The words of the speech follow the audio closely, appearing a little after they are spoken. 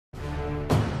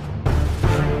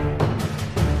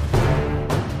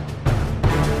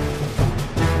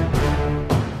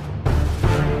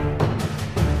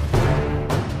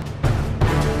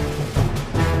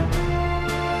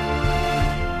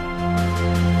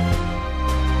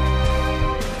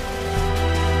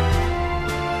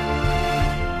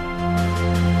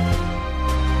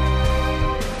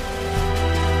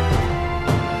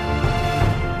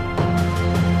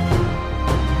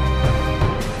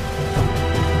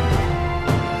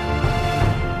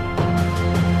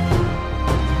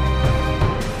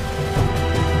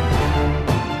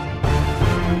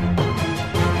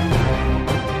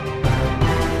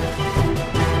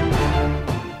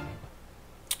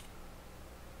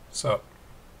So,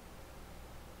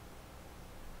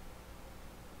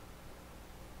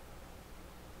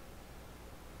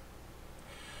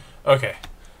 okay,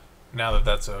 now that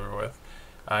that's over with,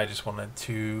 I just wanted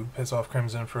to piss off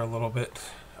Crimson for a little bit.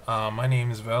 My name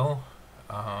is Vel.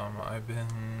 I've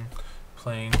been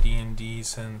playing D&D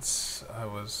since I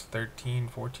was 13,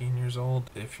 14 years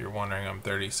old. If you're wondering, I'm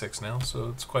 36 now, so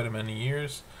it's quite a many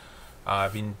years.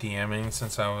 I've been DMing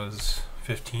since I was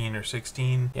 15 or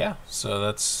 16. Yeah, so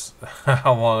that's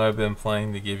how long I've been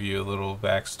playing, to give you a little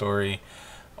backstory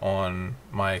on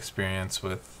my experience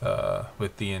with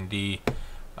D&D.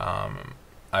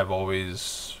 I've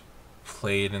always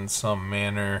played in some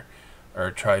manner,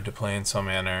 or tried to play in some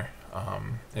manner.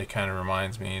 It kind of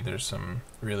reminds me, there's some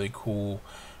really cool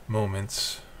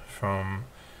moments from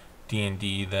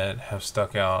D&D that have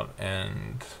stuck out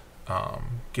and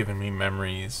given me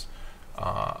memories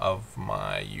of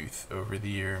my youth over the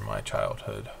year, my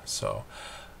childhood. So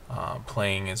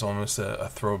playing is almost a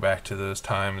throwback to those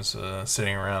times,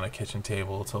 sitting around a kitchen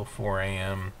table till 4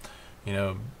 a.m., you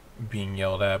know, being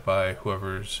yelled at by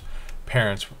whoever's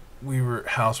parents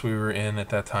house we were in at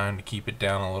that time, to keep it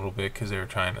down a little bit because they were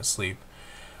trying to sleep.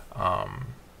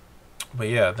 But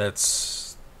yeah,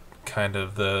 that's kind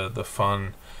of the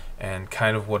fun and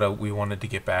kind of what we wanted to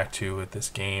get back to with this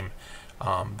game.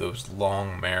 Those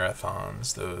long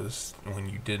marathons, those when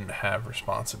you didn't have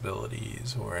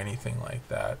responsibilities or anything like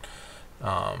that.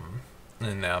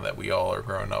 And now that we all are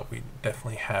grown up, we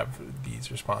definitely have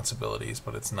these responsibilities,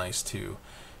 but it's nice to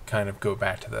kind of go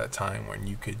back to that time when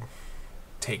you could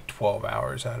take 12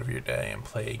 hours out of your day and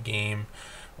play a game,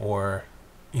 or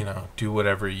do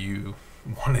whatever you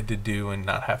wanted to do and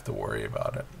not have to worry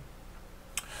about it.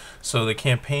 So the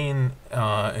campaign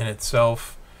in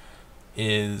itself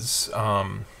is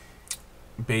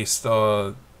based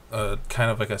on kind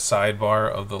of like a sidebar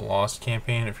of the Lost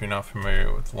campaign. If you're not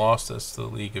familiar with Lost, that's the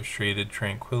League of Shaded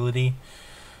Tranquility.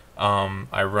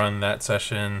 I run that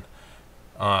session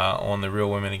on the Real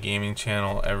Women in Gaming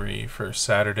channel every first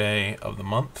Saturday of the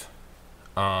month.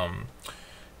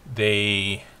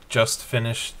 They just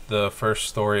finished the first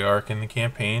story arc in the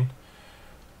campaign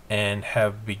and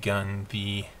have begun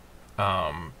the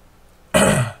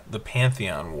the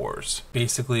Pantheon Wars.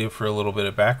 Basically, for a little bit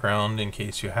of background, in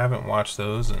case you haven't watched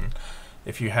those, and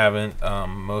if you haven't,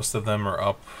 most of them are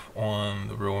up on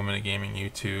the Real Women in Gaming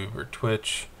YouTube or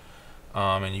Twitch.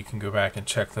 And you can go back and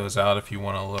check those out if you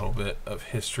want a little bit of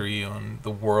history on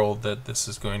the world that this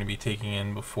is going to be taking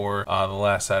in before the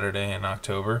last Saturday in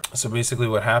October. So basically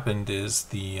what happened is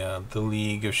the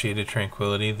League of Shaded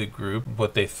Tranquility, the group,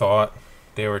 what they thought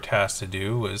they were tasked to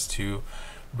do was to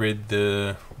rid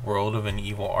the world of an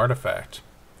evil artifact.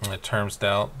 And it turns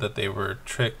out that they were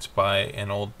tricked by an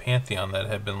old pantheon that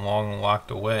had been long locked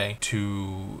away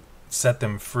to set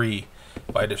them free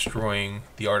by destroying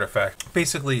the artifact.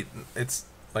 Basically, it's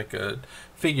like a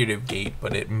figurative gate,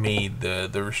 but it made the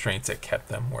restraints that kept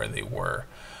them where they were,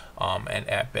 and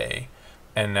at bay.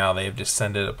 And now they have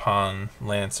descended upon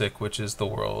Lansik, which is the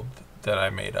world that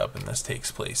I made up and this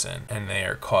takes place in, and they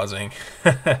are causing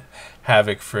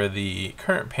havoc for the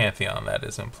current pantheon that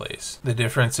is in place. The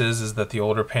difference is that the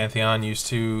older pantheon used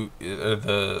to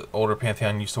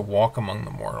walk among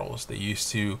the mortals. They used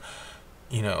to,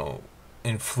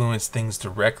 influence things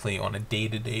directly on a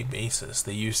day-to-day basis.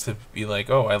 They used to be like,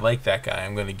 oh, I like that guy,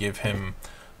 I'm going to give him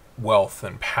wealth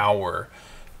and power,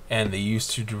 and they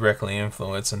used to directly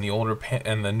influence. And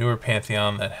the newer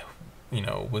pantheon that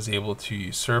was able to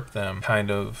usurp them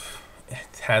kind of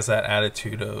has that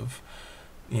attitude of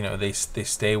they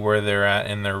stay where they're at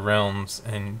in their realms,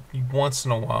 and once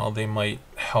in a while they might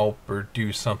help or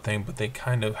do something, but they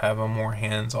kind of have a more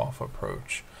hands-off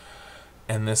approach.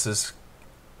 And this is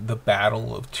the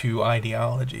battle of two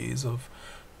ideologies of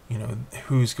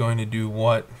who's going to do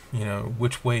what,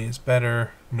 which way is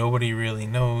better. Nobody really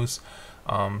knows.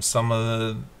 Some of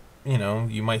the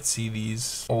you might see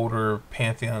these older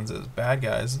pantheons as bad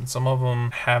guys, and some of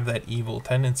them have that evil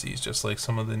tendencies, just like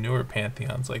some of the newer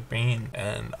pantheons like Bane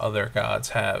and other gods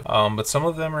have. But some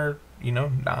of them are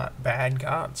not bad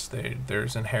gods.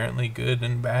 There's inherently good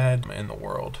and bad in the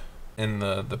world, in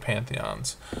the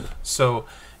pantheons. So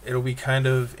it'll be kind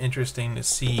of interesting to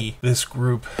see this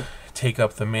group take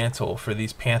up the mantle for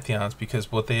these pantheons,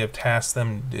 because what they have tasked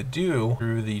them to do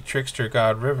through the trickster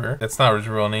god River, that's not his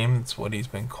real name, it's what he's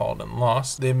been called in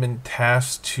Lost, they've been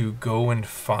tasked to go and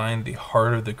find the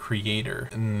heart of the creator.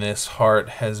 And this heart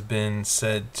has been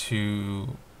said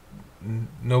to,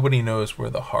 nobody knows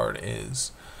where the heart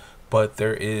is, but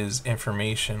there is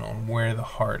information on where the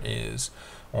heart is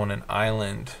on an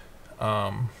island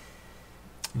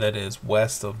that is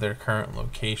west of their current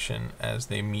location as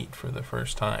they meet for the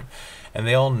first time. And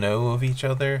they all know of each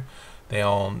other. They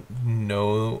all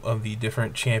know of the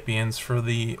different champions for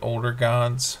the older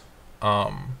gods.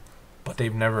 But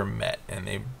they've never met, and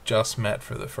they've just met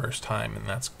for the first time, and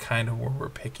that's kind of where we're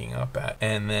picking up at.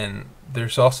 And then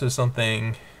there's also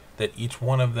something that each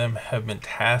one of them have been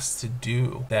tasked to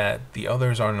do that the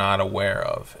others are not aware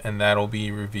of, and that'll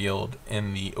be revealed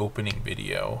in the opening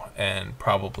video and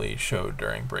probably showed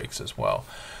during breaks as well,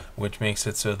 which makes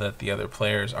it so that the other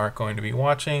players aren't going to be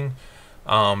watching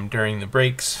during the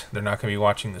breaks. They're not going to be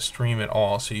watching the stream at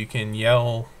all, so you can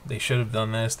yell, they should have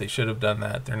done this, they should have done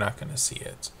that. They're not going to see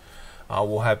it.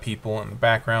 We'll have people in the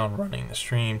background running the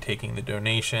stream, taking the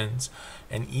donations,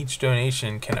 and each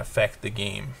donation can affect the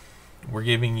game. We're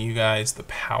giving you guys the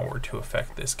power to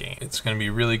affect this game. It's going to be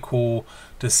really cool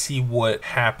to see what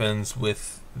happens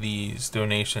with these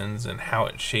donations and how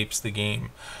it shapes the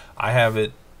game. I have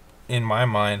it in my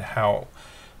mind how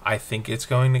I think it's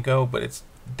going to go, but it's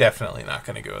definitely not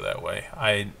going to go that way.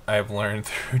 I've learned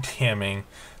through DMing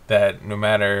that no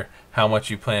matter how much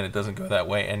you plan, it doesn't go that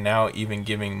way. And now even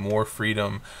giving more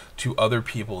freedom to other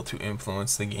people to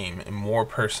influence the game and more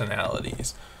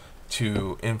personalities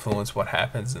to influence what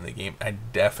happens in the game, I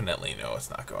definitely know it's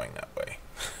not going that way.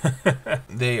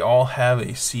 They all have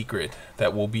a secret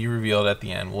that will be revealed at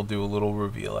the end. We'll do a little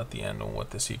reveal at the end on what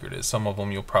the secret is. Some of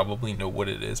them you'll probably know what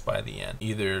it is by the end.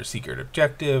 Either secret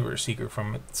objective or secret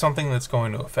from something that's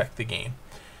going to affect the game.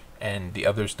 And the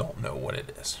others don't know what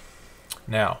it is.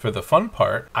 Now, for the fun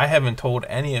part, I haven't told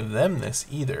any of them this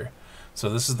either. So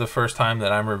this is the first time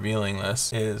that I'm revealing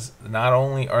this, is not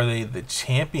only are they the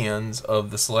champions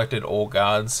of the selected old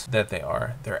gods that they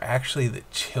are, they're actually the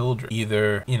children,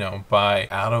 either, you know, by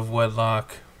out of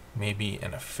wedlock, maybe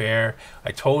an affair.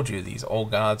 I told you these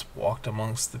old gods walked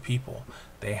amongst the people.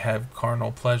 They have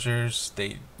carnal pleasures.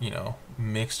 They, you know,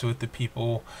 mixed with the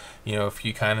people. You know, if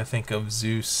you kind of think of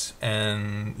Zeus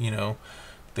and, you know,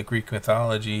 the Greek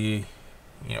mythology,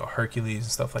 you know, Hercules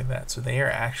and stuff like that. So they are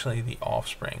actually the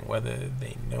offspring, whether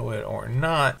they know it or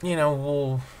not. You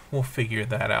know, we'll figure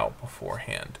that out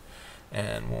beforehand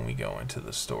and when we go into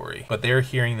the story. But they're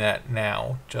hearing that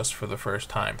now just for the first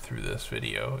time through this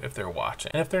video if they're watching.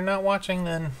 And if they're not watching,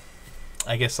 then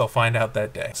I guess they'll find out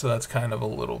that day. So that's kind of a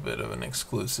little bit of an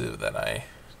exclusive that I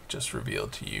just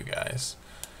revealed to you guys.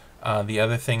 The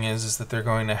other thing is that they're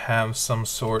going to have some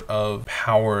sort of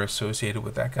power associated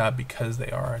with that god because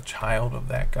they are a child of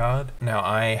that god. Now,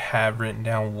 I have written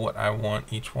down what I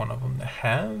want each one of them to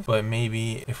have, but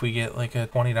maybe if we get like a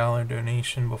 $20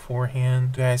 donation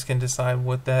beforehand, you guys can decide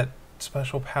what that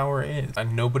special power is.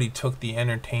 Nobody took the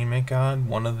entertainment god.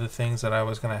 One of the things that I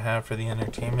was going to have for the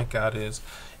entertainment god is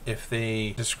if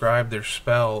they describe their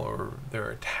spell or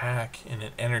their attack in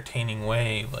an entertaining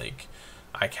way, like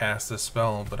I cast a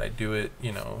spell, but I do it,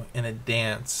 you know, in a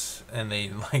dance, and they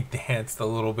like danced a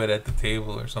little bit at the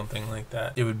table or something like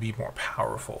that, it would be more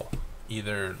powerful,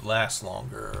 either last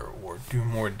longer or do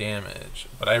more damage.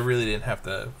 But I really didn't have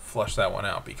to flush that one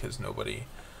out because nobody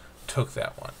took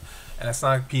that one. And it's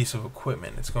not a piece of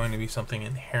equipment, it's going to be something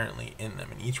inherently in them,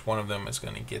 and each one of them is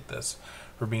going to get this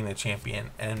for being the champion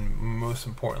and most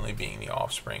importantly being the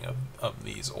offspring of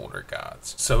these older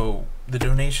gods. So the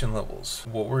donation levels,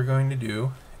 what we're going to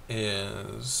do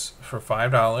is for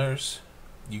 $5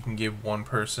 you can give one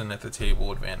person at the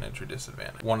table advantage or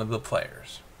disadvantage, one of the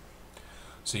players.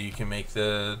 So you can make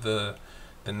the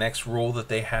next roll that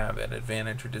they have at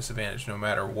advantage or disadvantage, no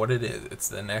matter what it is, it's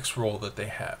the next roll that they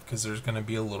have, because there's going to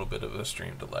be a little bit of a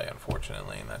stream delay,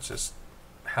 unfortunately, and that's just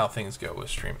how things go with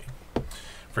streaming.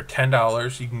 For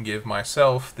 $10, you can give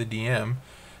myself, the DM,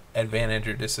 advantage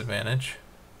or disadvantage.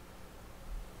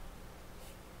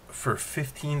 For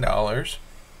 $15,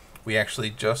 we actually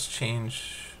just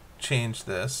changed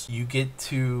this. You get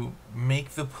to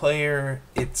make the player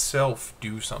itself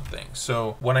do something.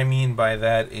 So what I mean by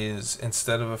that is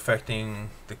instead of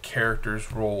affecting the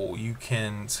character's role, you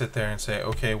can sit there and say,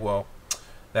 okay, well,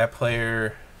 that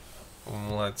player,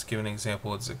 let's give an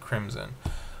example, it's a Crimson.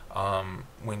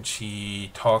 When she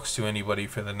talks to anybody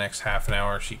for the next half an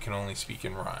hour, she can only speak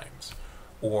in rhymes.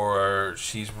 Or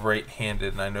she's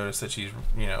right-handed, and I notice that she's,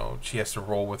 you know, she has to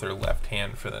roll with her left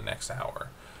hand for the next hour.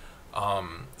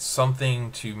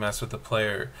 Something to mess with the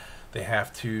player. They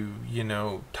have to, you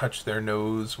know, touch their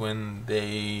nose when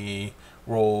they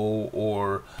roll,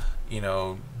 or, you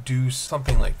know, do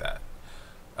something like that.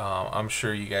 I'm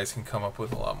sure you guys can come up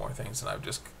with a lot more things, and I've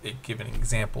just given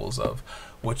examples of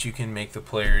what you can make the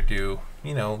player do,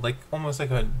 you know, like almost like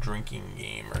a drinking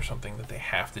game or something that they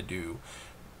have to do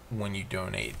when you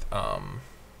donate the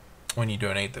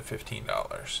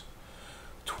 $15.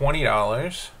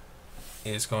 $20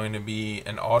 is going to be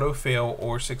an auto fail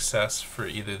or success for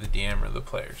either the DM or the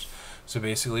players. So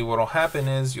basically what will happen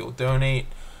is you'll donate,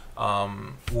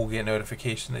 we'll get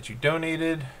notification that you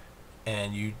donated,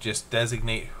 and you just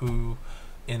designate who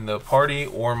in the party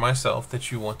or myself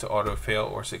that you want to auto fail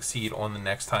or succeed on the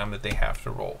next time that they have to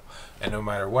roll. And no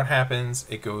matter what happens,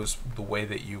 it goes the way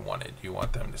that you want it. You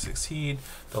want them to succeed,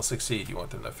 they'll succeed. You want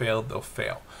them to fail, they'll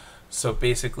fail. So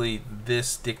basically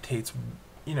this dictates,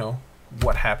 you know,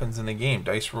 what happens in the game.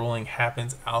 Dice rolling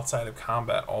happens outside of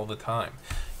combat all the time.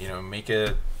 You know, make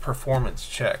a performance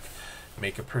check,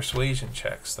 make a persuasion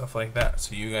check, stuff like that,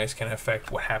 so you guys can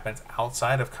affect what happens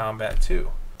outside of combat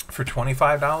too. For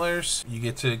 $25, you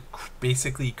get to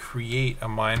basically create a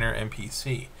minor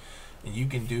NPC, and you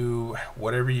can do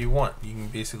whatever you want. You can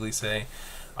basically say,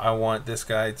 I want this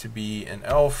guy to be an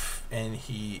elf, and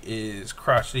he is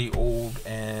crotchety, old,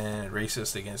 and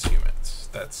racist against humans.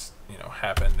 That's, you know,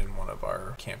 happened in one of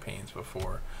our campaigns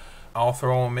before. I'll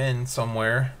throw him in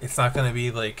somewhere. It's not going to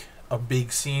be like a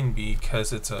big scene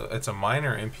because it's a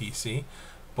minor NPC,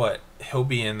 but he'll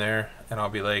be in there, and I'll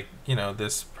be like, you know,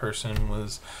 this person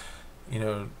was, you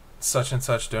know, such and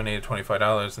such donated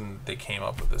 $25, and they came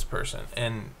up with this person.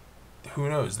 And who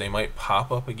knows, they might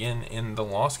pop up again in the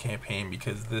Lost campaign,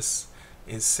 because this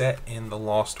is set in the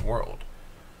Lost world.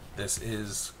 This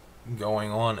is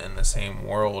going on in the same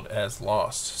world as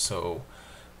Lost. So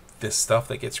this stuff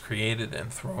that gets created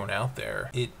and thrown out there,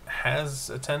 it has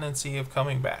a tendency of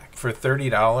coming back. For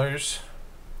 $30,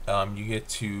 you get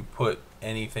to put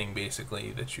anything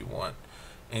basically that you want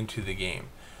into the game.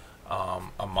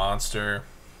 A monster,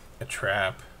 a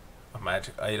trap, a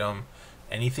magic item,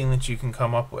 anything that you can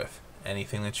come up with,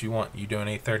 anything that you want. You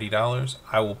donate $30,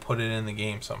 I will put it in the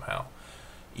game somehow.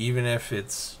 Even if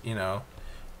it's, you know,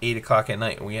 8 o'clock at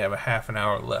night and we have a half an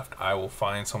hour left, I will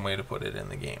find some way to put it in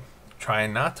the game.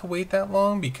 Trying not to wait that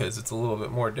long because it's a little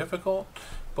bit more difficult,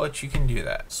 but you can do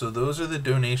that. So those are the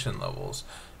donation levels.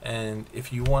 And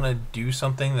if you want to do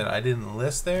something that I didn't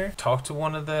list there, talk to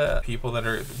one of the people that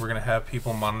are, we're going to have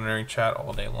people monitoring chat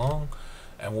all day long,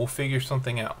 and we'll figure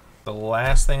something out. The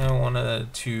last thing I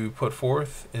wanted to put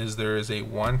forth is there is a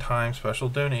one-time special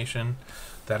donation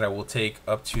that I will take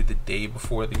up to the day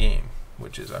before the game,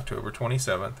 which is October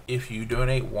 27th. If you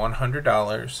donate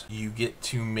 $100, you get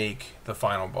to make the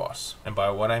final boss. And by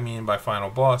what I mean by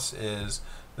final boss is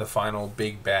the final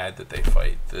big bad that they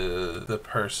fight. The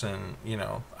person, you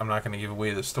know, I'm not going to give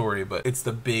away the story, but it's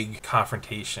the big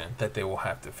confrontation that they will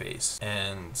have to face.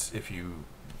 And if you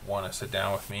want to sit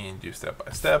down with me and do step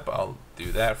by step, I'll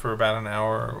do that for about an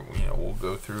hour. You know, we'll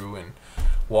go through and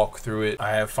walk through it.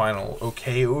 I have final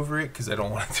okay over it because I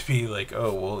don't want it to be like,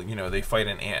 oh, well, you know, they fight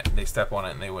an ant, they step on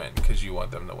it and they win because you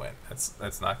want them to win.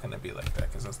 That's not going to be like that,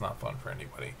 because that's not fun for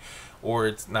anybody. Or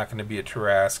it's not going to be a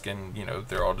Tarrasque and, you know,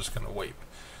 they're all just going to wipe.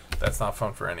 That's not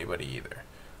fun for anybody either.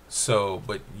 So,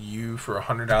 but you for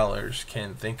 $100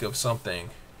 can think of something,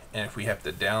 and if we have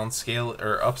to downscale it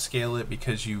or upscale it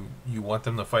because you want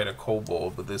them to fight a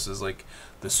kobold, but this is like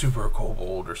the super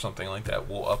kobold or something like that,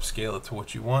 we'll upscale it to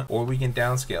what you want. Or we can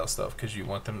downscale stuff because you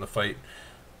want them to fight,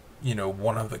 you know,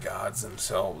 one of the gods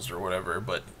themselves or whatever,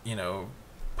 but, you know,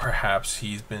 perhaps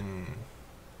he's been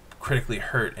critically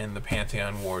hurt in the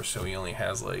Pantheon War, so he only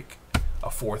has like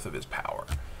a fourth of his power.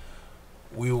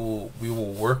 We will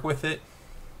work with it.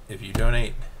 If you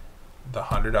donate the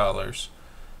 $100,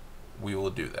 we will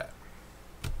do that.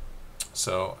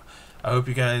 So I hope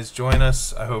you guys join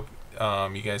us. I hope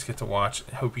you guys get to watch.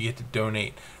 I hope you get to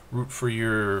donate, root for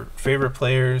your favorite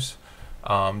players,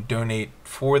 donate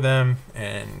for them,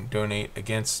 and donate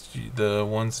against the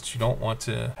ones that you don't want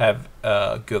to have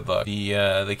good luck.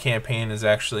 The campaign is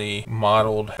actually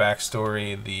modeled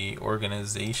backstory, the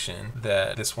organization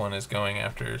that this one is going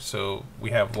after. So we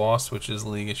have Lost, which is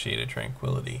League of Shaded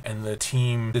Tranquility, and the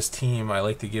team, this team, I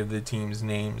like to give the team's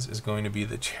names, is going to be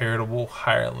the Charitable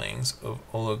Hirelings of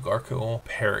Oligarchical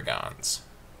Paragons,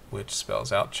 which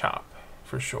spells out CHOP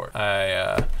for short.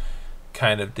 I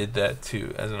kind of did that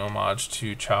too as an homage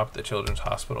to CHOP, the Children's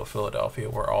Hospital of Philadelphia,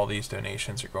 where all these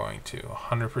donations are going to.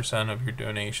 100% of your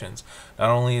donations. Not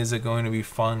only is it going to be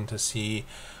fun to see,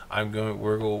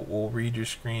 we'll read your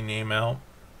screen name out.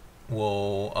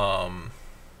 We'll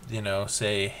you know,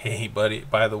 say, hey buddy,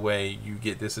 by the way, you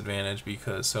get disadvantage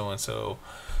because so and so,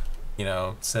 you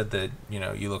know, said that, you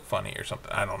know, you look funny or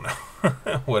something. I don't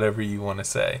know. Whatever you want to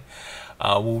say.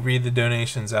 We'll read the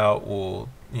donations out. We'll,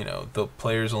 you know, the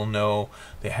players will know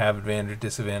they have advantage or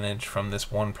disadvantage from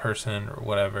this one person or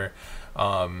whatever.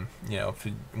 You know, if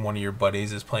one of your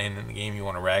buddies is playing in the game, you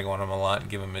want to rag on them a lot and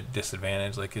give them a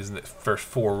disadvantage, like his first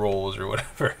 4 rolls or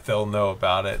whatever, they'll know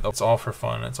about it. It's all for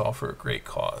fun. It's all for a great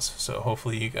cause. So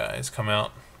hopefully you guys come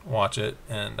out, watch it,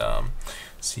 and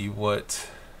see what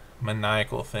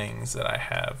maniacal things that I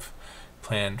have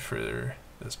planned for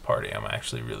this party. I'm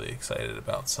actually really excited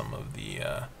about some of the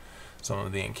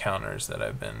encounters that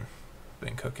I've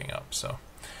been cooking up. So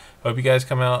hope you guys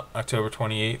come out October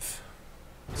 28th.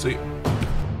 See you.